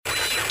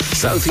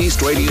South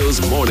East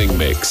Radio's morning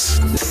mix.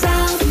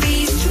 South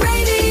East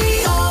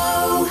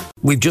Radio.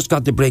 We've just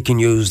got the breaking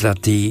news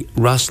that the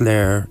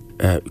Rosslare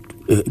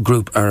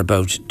group are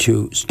about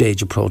to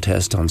stage a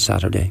protest on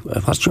Saturday.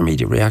 What's your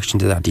immediate reaction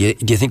to that? Do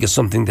you think it's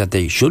something that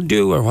they should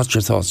do, or what's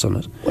your thoughts on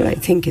it? Well, I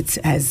think it's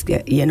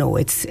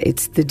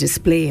the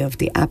display of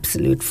the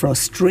absolute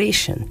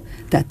frustration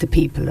that the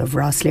people of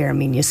Rosslare, I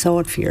mean, you saw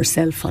it for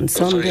yourself on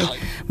Sunday.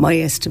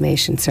 My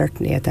estimation,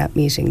 certainly at that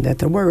meeting, that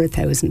there were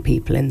 1,000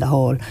 people in the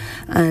hall,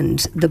 and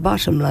the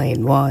bottom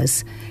line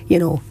was,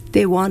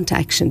 they want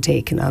action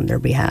taken on their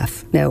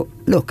behalf. Now,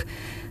 look,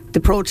 the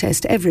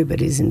protest,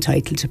 everybody's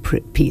entitled to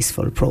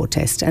peaceful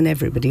protest, and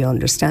everybody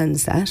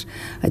understands that.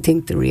 I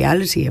think the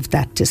reality of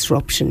that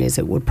disruption is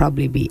it would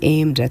probably be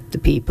aimed at the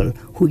people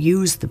who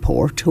use the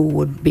port, who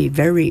would be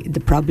they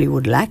probably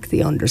would lack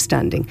the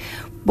understanding.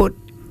 But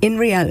in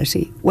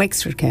reality,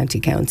 Wexford County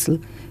Council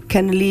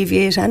can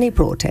alleviate any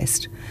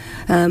protest.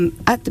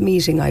 At the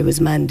meeting, I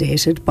was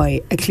mandated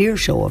by a clear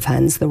show of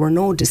hands. There were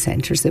no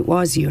dissenters. It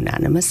was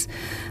unanimous.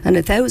 And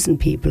 1,000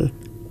 people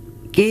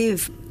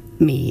gave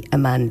me a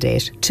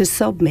mandate to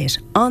submit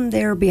on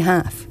their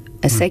behalf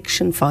a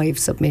Section 5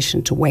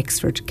 submission to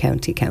Wexford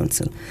County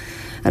Council.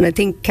 And I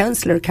think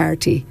Councillor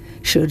Carty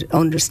should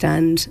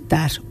understand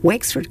that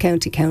Wexford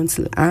County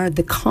Council are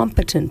the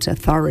competent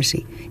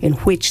authority in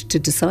which to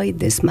decide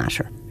this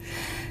matter.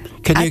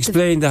 Can you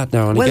explain that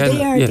now? And well, again,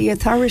 they are the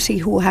authority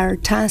who are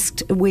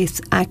tasked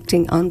with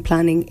acting on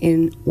planning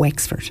in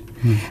Wexford.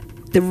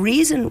 The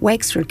reason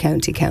Wexford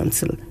County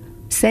Council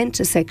sent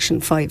a Section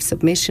 5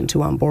 submission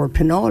to An Bord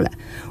Pleanála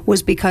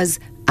was because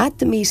at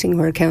the meeting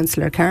where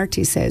Councillor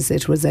Carty says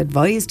it was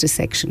advised a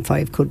Section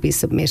 5 could be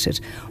submitted,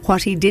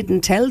 what he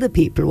didn't tell the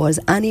people was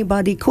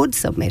anybody could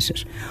submit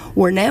it.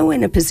 We're now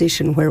in a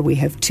position where we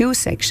have 2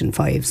 Section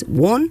 5s.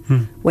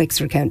 One,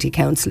 Wexford County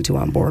Council to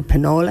An Bord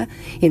Pleanála,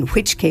 in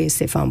which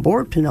case if An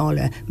Bord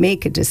Pleanála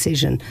make a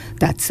decision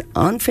that's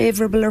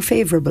unfavourable or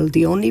favourable,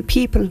 the only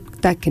people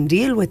that can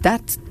deal with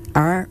that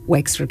are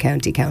Wexford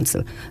County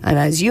Council. And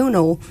as you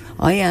know,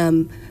 I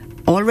am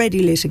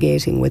already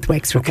litigating with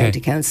Wexford County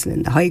Council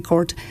in the High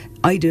Court.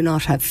 I do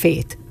not have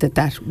faith that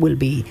that will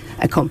be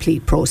a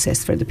complete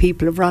process for the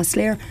people of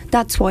Rosslare.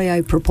 That's why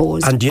I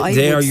propose. And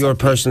they are your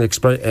personal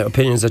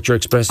opinions that you're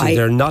expressing.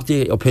 They're not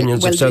the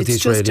opinions of South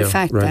East Radio. Well, it's just a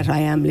fact that I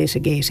am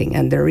litigating,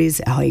 and there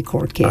is a High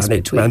Court case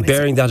between and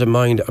bearing that in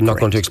mind, I'm not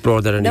going to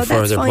explore that any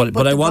further. Fine,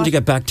 but I want to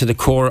get back to the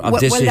core of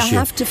this issue. Well, I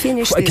have to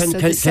finish this.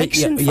 The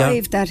Section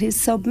 5 that is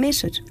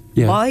submitted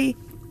by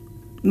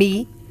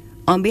me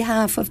on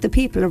behalf of the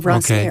people of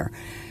Rosslare,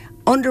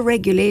 under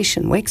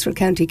regulation, Wexford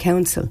County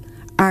Council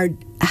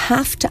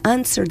have to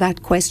answer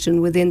that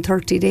question within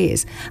 30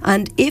 days.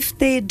 And if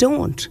they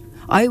don't,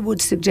 I would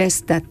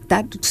suggest that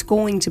that's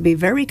going to be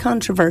very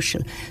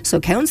controversial. So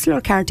Councillor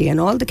Carty and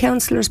all the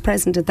councillors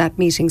present at that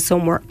meeting,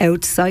 somewhere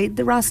outside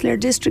the Rosslare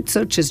district,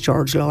 such as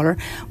George Lawler,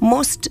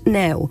 must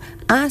now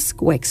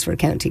ask Wexford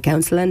County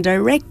Council and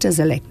direct as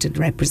elected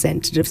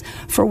representatives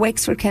for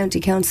Wexford County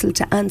Council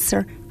to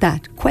answer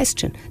that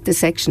question. The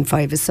Section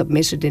 5 is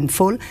submitted in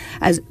full.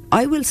 As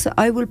I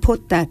will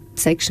put that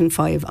Section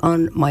 5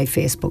 on my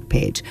Facebook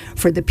page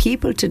for the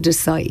people to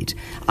decide.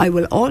 I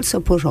will also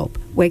put up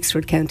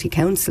Wexford County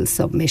Council's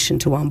submission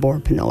to An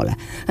Bord Pleanála,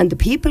 and the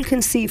people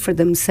can see for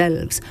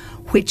themselves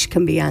which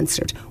can be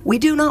answered. We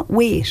do not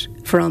wait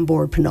for An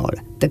Bord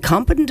Pleanála. The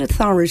competent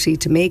authority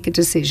to make a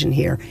decision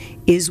here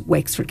is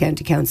Wexford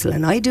County Council,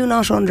 and I do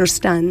not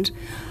understand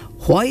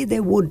why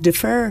they would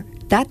defer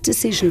that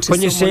decision to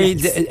someone else. When you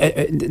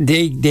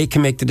say they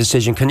can make the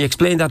decision, can you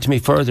explain that to me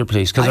further,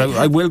 please? Because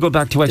I will go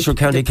back to Wexford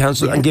County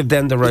Council and give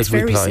them the right reply.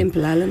 It's very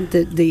simple, Alan.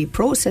 The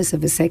process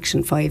of a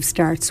Section 5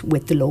 starts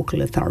with the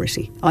local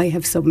authority. I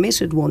have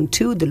submitted one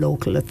to the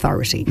local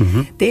authority.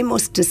 They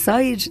must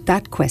decide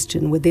that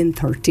question within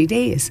 30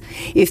 days.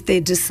 If they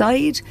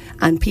decide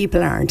and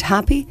people aren't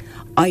happy,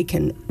 I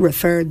can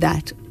refer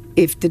that.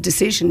 If the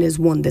decision is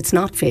one that's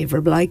not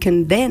favourable, I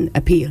can then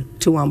appeal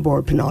to An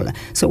Bord Pleanála.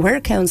 So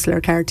where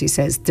Councillor Carty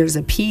says there's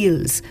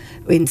appeals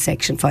in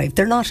Section 5,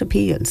 they're not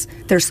appeals,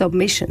 they're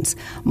submissions.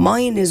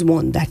 Mine is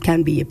one that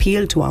can be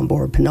appealed to An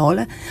Bord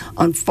Pleanála.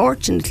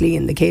 Unfortunately,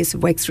 in the case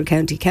of Wexford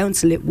County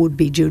Council, it would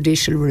be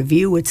judicial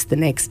review. It's the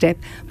next step.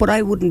 But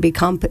I wouldn't be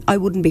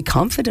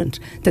confident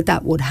that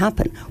that would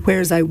happen.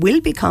 Whereas I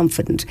will be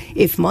confident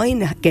if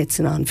mine gets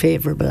an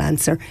unfavourable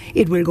answer,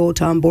 it will go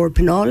to An Bord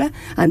Pleanála,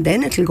 and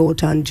then it'll go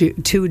to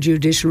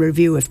judicial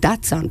review. If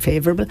that's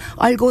unfavourable,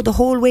 I'll go the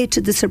whole way to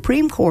the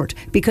Supreme Court,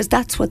 because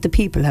that's what the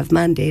people have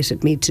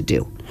mandated me to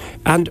do.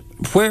 And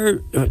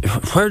what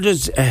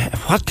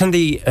can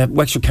the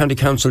Wexford County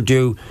Council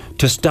do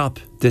to stop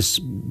this?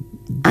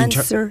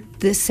 Answer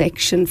the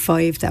Section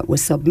 5 that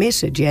was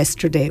submitted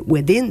yesterday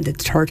within the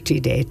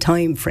 30-day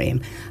time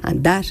frame,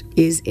 and that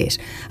is it.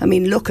 I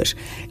mean, look at,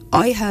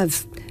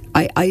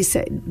 I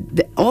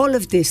said all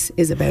of this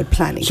is about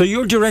planning. So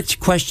your direct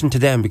question to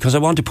them, because I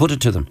want to put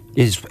it to them,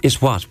 is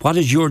what? What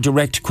is your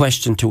direct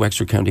question to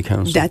Wexford County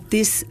Council? That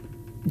this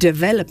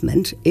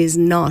development is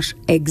not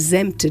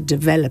exempted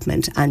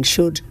development and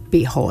should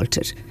be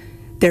halted.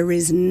 there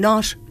is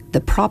not the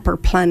proper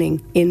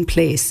planning in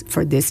place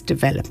for this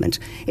development.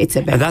 It's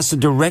about, and that's a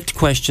direct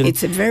question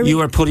you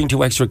are putting to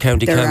Wexford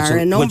County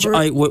Council,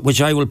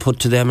 which I will put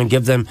to them and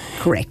give them.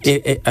 Correct.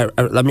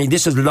 I mean,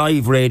 this is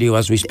live radio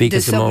as we speak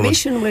at the moment. The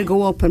submission will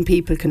go up and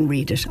people can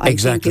read it.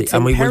 Exactly,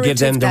 and we will give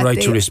them the right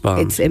to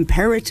respond. It's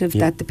imperative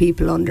that the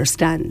people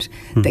understand.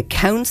 The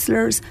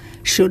councillors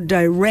should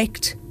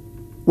direct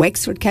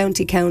Wexford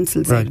County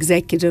Council's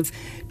executive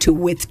to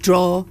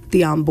withdraw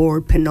the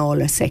onboard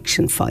Penola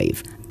Section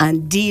 5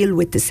 and deal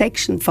with the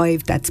Section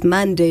 5 that's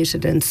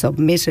mandated and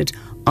submitted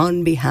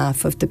on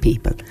behalf of the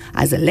people.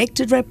 As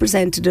elected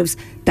representatives,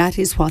 that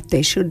is what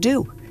they should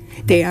do.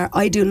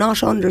 I do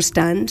not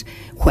understand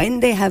when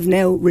they have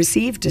now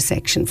received a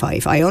Section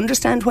 5. I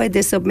understand why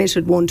they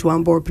submitted one to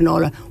onboard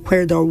Penola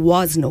where there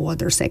was no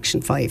other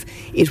Section 5.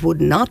 It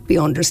would not be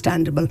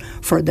understandable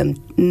for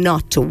them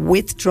not to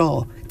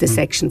withdraw the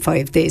Section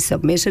 5 they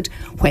submitted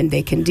when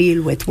they can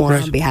deal with one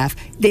on behalf.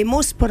 They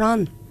must put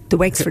on the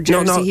Wexford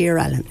jersey here,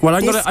 Alan. Well,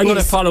 I'm going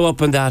to follow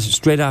up on that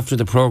straight after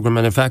the programme,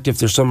 and in fact, if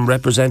there's some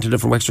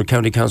representative from Wexford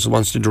County Council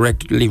wants to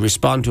directly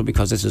respond to it,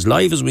 because this is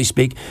live as we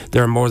speak,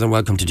 they're more than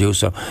welcome to do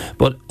so.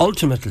 But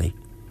ultimately,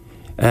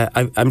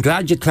 I'm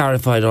glad you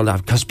clarified all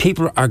that, because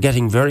people are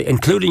getting very,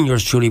 including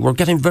yours truly, we're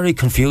getting very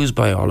confused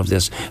by all of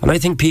this. And I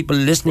think people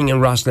listening in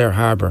Rosslare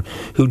Harbour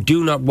who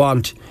do not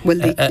want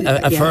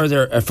a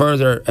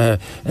further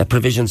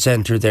provision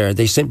centre there,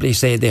 they simply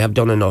say they have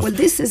done enough. Well,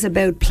 this is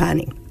about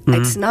planning.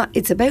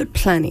 It's about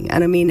planning.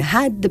 And I mean,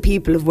 had the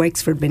people of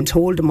Wexford been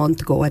told a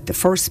month ago at the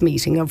first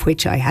meeting, of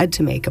which I had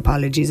to make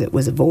apologies, it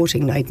was a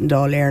voting night in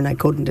Dáil and I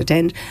couldn't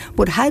attend,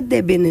 but had they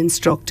been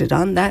instructed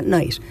on that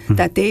night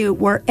that they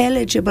were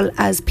eligible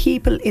as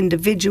people,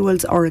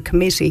 individuals or a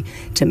committee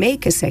to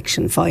make a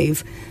Section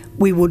 5,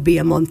 we would be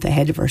a month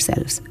ahead of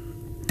ourselves.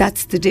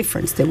 That's the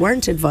difference. They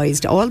weren't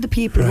advised. All the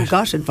people who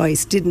got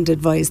advice didn't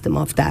advise them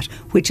of that,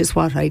 which is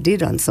what I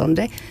did on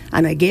Sunday.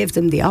 And I gave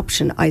them the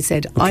option. I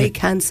said, I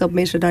can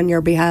submit it on your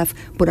behalf,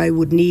 but I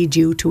would need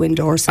you to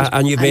endorse it.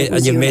 And you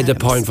made the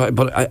point.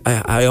 But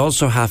I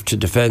also have to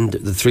defend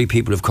the three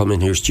people who've come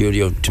in here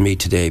studio to me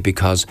today,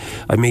 because,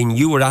 I mean,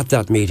 you were at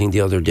that meeting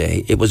the other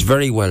day. It was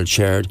very well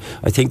chaired.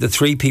 I think the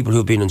three people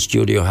who've been in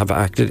studio have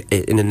acted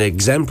in an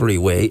exemplary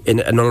way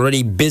in an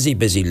already busy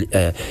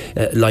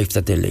life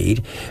that they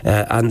lead.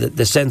 And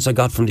the sense I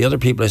got from the other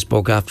people I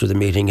spoke after the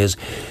meeting is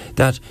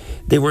that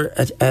they were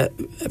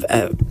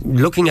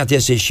looking at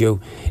this issue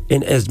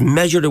in as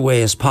measured a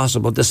way as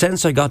possible. The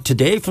sense I got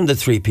today from the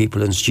three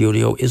people in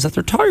studio is that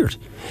they're tired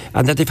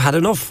and that they've had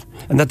enough,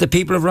 and that the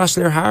people of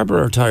Rosslare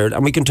Harbour are tired.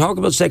 And we can talk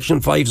about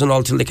Section 5s and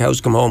all till the cows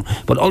come home,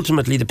 but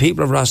ultimately the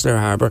people of Rosslare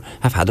Harbour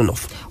have had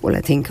enough. Well,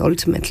 I think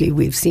ultimately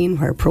we've seen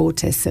where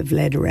protests have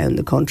led around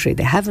the country.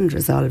 They haven't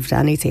resolved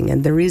anything,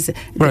 and there is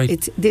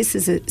this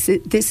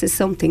is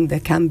something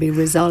that can be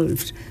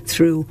resolved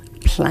through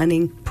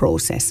planning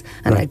process,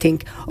 and I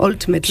think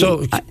ultimately.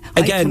 So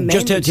again,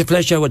 just to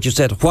flesh out what you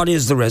said, what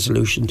is the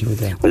resolution to it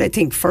then? Well, I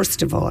think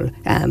first of all,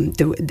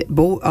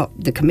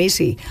 the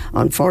committee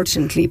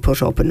unfortunately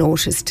put up a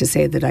notice to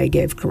say that I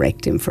gave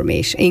incorrect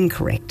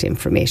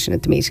information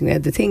at the meeting. Now,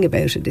 the thing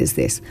about it is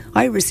this: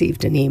 I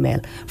received an email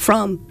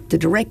from the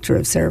Director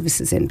of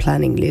Services in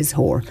Planning, Liz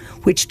Hoare,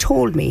 which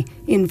told me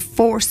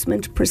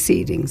enforcement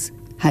proceedings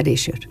had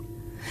issued.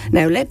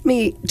 Now, let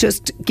me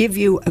just give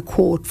you a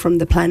quote from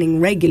the planning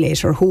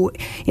regulator, who,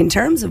 in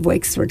terms of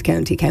Wexford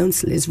County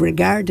Council, is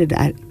regarded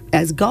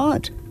as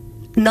God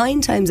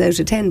 9 times out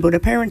of 10, but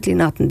apparently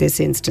not in this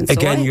instance.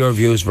 Again, your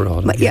views were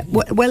on. Yeah,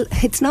 well,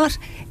 it's not.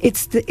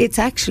 It's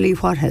actually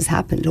what has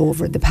happened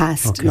over the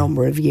past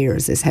number of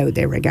years is how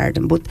they regard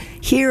them. But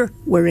here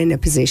we're in a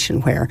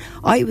position where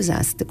I was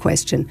asked the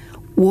question: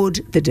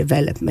 would the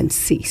development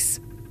cease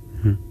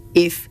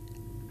if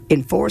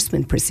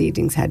enforcement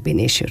proceedings had been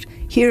issued?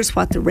 Here's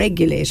what the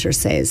regulator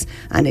says,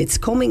 and it's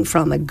coming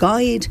from a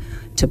guide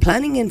to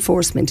planning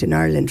enforcement in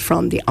Ireland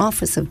from the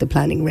Office of the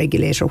Planning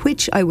Regulator,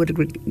 which I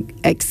would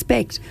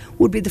expect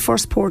would be the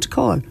first port of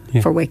call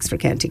for Wexford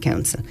County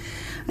Council.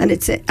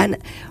 And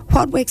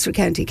what Wexford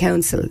County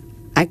Council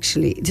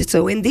actually,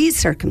 so in these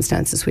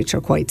circumstances, which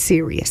are quite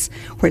serious,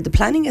 where the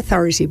planning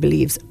authority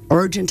believes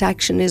urgent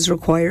action is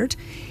required,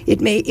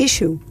 it may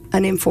issue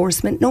an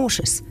enforcement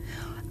notice.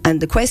 And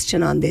the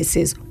question on this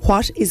is,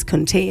 what is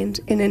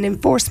contained in an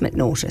enforcement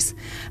notice?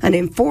 An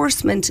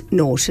enforcement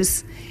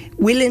notice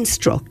will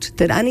instruct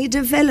that any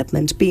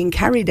development being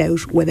carried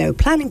out without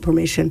planning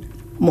permission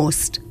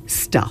must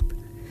stop.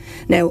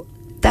 Now,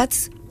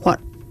 that's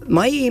what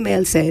my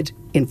email said.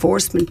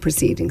 Enforcement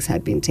proceedings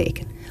had been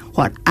taken.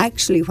 What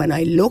actually, when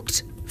I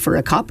looked for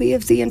a copy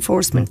of the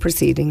enforcement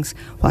proceedings,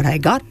 what I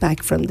got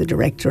back from the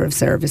Director of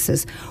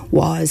Services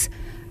was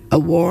a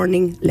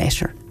warning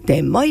letter.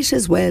 They might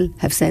as well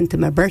have sent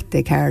them a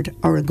birthday card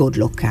or a good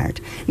luck card.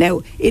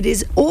 Now, it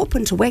is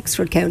open to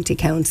Wexford County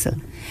Council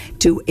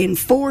to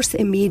enforce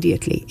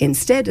immediately.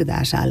 Instead of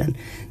that, Alan,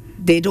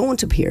 they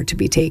don't appear to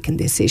be taking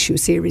this issue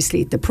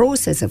seriously. The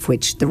process of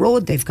which, the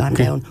road they've gone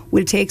down,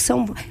 will take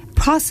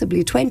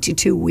possibly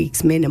 22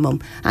 weeks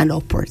minimum and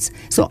upwards.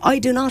 So I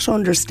do not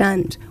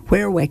understand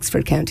where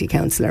Wexford County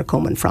Council are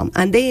coming from,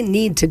 and they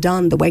need to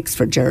don the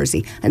Wexford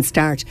jersey and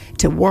start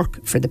to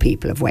work for the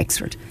people of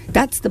Wexford.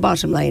 That's the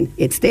bottom line.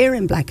 It's there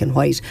in black and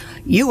white.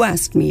 You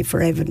asked me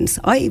for evidence.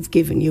 I've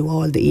given you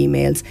all the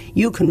emails.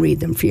 You can read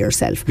them for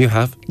yourself. You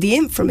have. The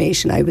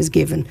information I was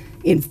given,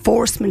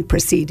 enforcement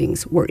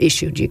proceedings were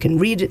issued. You can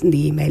read it in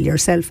the email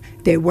yourself.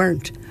 They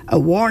weren't. A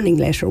warning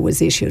letter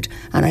was issued,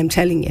 and I'm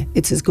telling you,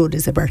 it's as good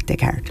as a birthday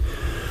card.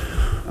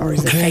 Or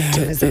as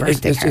effective as a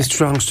birthday card. It's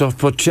strong stuff,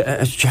 but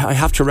I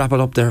have to wrap it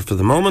up there for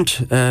the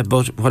moment.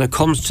 But when it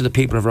comes to the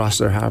people of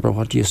Rosslare Harbour,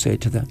 what do you say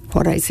to them?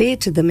 What I say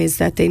to them is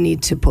that they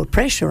need to put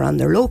pressure on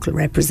their local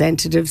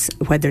representatives,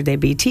 whether they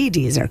be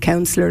TDs or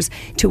councillors,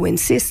 to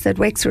insist that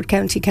Wexford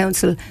County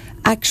Council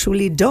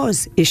actually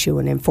does issue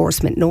an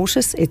enforcement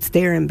notice. It's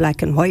there in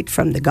black and white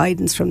from the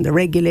guidance from the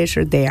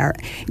regulator.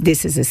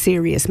 This is a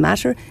serious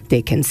matter.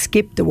 They can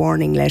skip the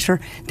warning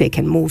letter. They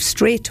can move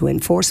straight to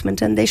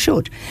enforcement, and they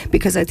should.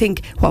 Because I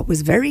think what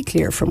was very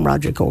clear from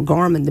Roderick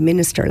O'Gorman, the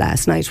Minister,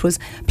 last night was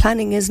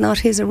planning is not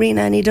his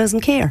arena and he doesn't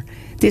care.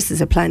 This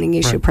is a planning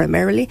issue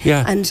primarily.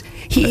 Yeah. And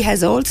he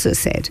has also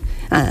said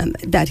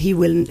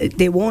that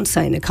they won't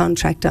sign a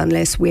contract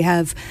unless we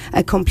have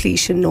a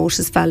completion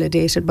notice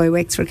validated by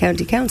Wexford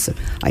County Council.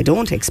 I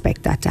don't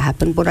expect that to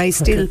happen, but I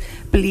still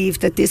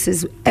believe that this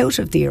is out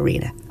of the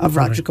arena of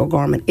Roderick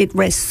O'Gorman. It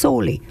rests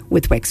solely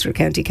with Wexford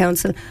County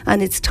Council,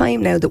 and it's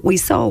time now that we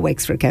saw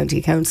Wexford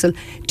County Council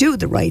do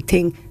the right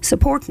thing,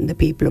 supporting the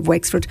people of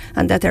Wexford,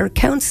 and that our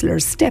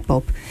councillors step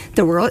up.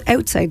 There were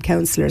outside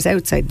councillors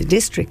outside the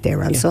district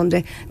there on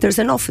Sunday. There's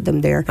enough of them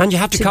there. And you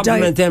have to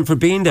compliment them for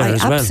being there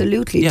as well. I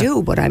absolutely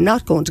do, but I'm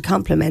not going to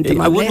compliment them.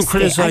 I wouldn't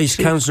criticise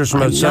councillors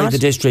from outside the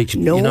district.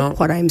 No,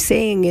 what I'm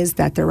saying is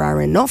that there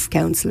are enough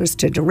councillors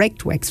to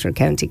direct Wexford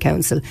County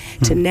Council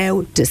to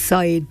now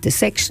decide the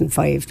Section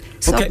 5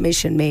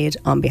 submission made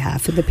on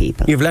behalf of the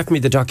people. You've left me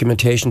the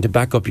documentation to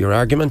back up your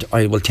argument.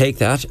 I will take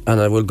that, and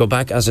I will go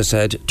back, as I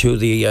said, to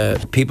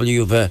the people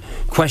you've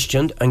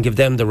questioned and give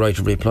them the right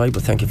of reply.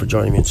 But thank you for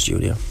joining me in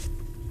studio.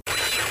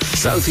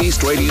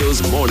 Southeast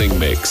Radio's morning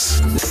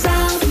mix.